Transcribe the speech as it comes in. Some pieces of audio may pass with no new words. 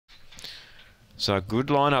So good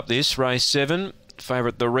lineup this, race 7.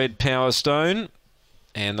 Favourite the red Power Stone.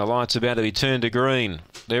 And the light's about to be turned to green.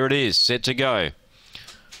 There it is, set to go.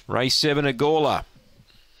 Race 7 at Gawler.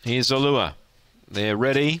 Here's the lure. They're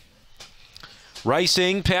ready.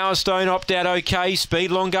 Racing, Power Stone opt out okay. Speed,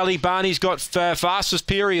 Long Gully Barney's got fast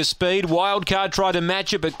superior speed. Wildcard tried to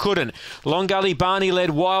match it but couldn't. Long Gully Barney led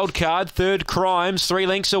Wildcard. Third Crimes, 3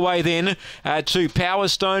 lengths away then to Power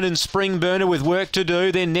Stone and Spring Burner with work to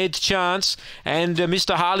do. Then Ned's Chance and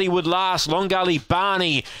Mr. Harley would last. Long Gully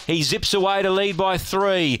Barney, he zips away to lead by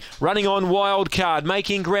 3. Running on Wildcard,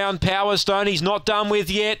 making ground Power Stone. He's not done with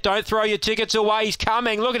yet. Don't throw your tickets away. He's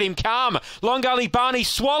coming. Look at him come. Long Gully Barney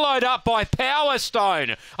swallowed up by Power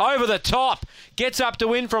Stone over the top. Gets up to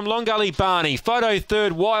win from Long Gully Barney. Photo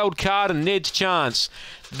third, Wildcard and Ned's Chance.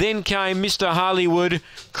 Then came Mr. Hollywood,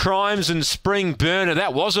 Crimes and Spring Burner.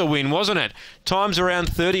 That was a win, wasn't it? Times around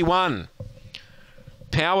 31.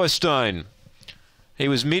 Power Stone. He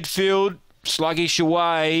was midfield, sluggish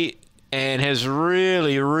away, and has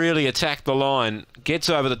really attacked the line. Gets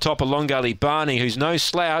over the top of Long Gully Barney, who's no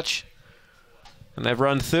slouch. And they've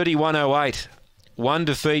run 31.08. 1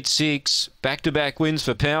 defeat 6. Back-to-back wins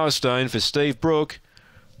for Power Stone for Steve Brook.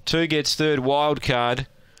 2 gets third Wildcard.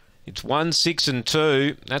 It's 1, 6 and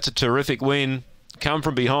 2. That's a terrific win. Come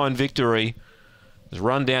from behind victory. Has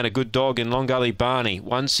run down a good dog in Long Gully Barney.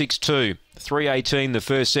 1-6-2. 3:18 the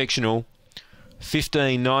first sectional.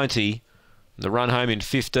 15.90. The run home in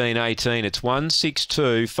 15.18. It's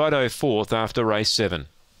 1-6-2. Photo fourth after race 7.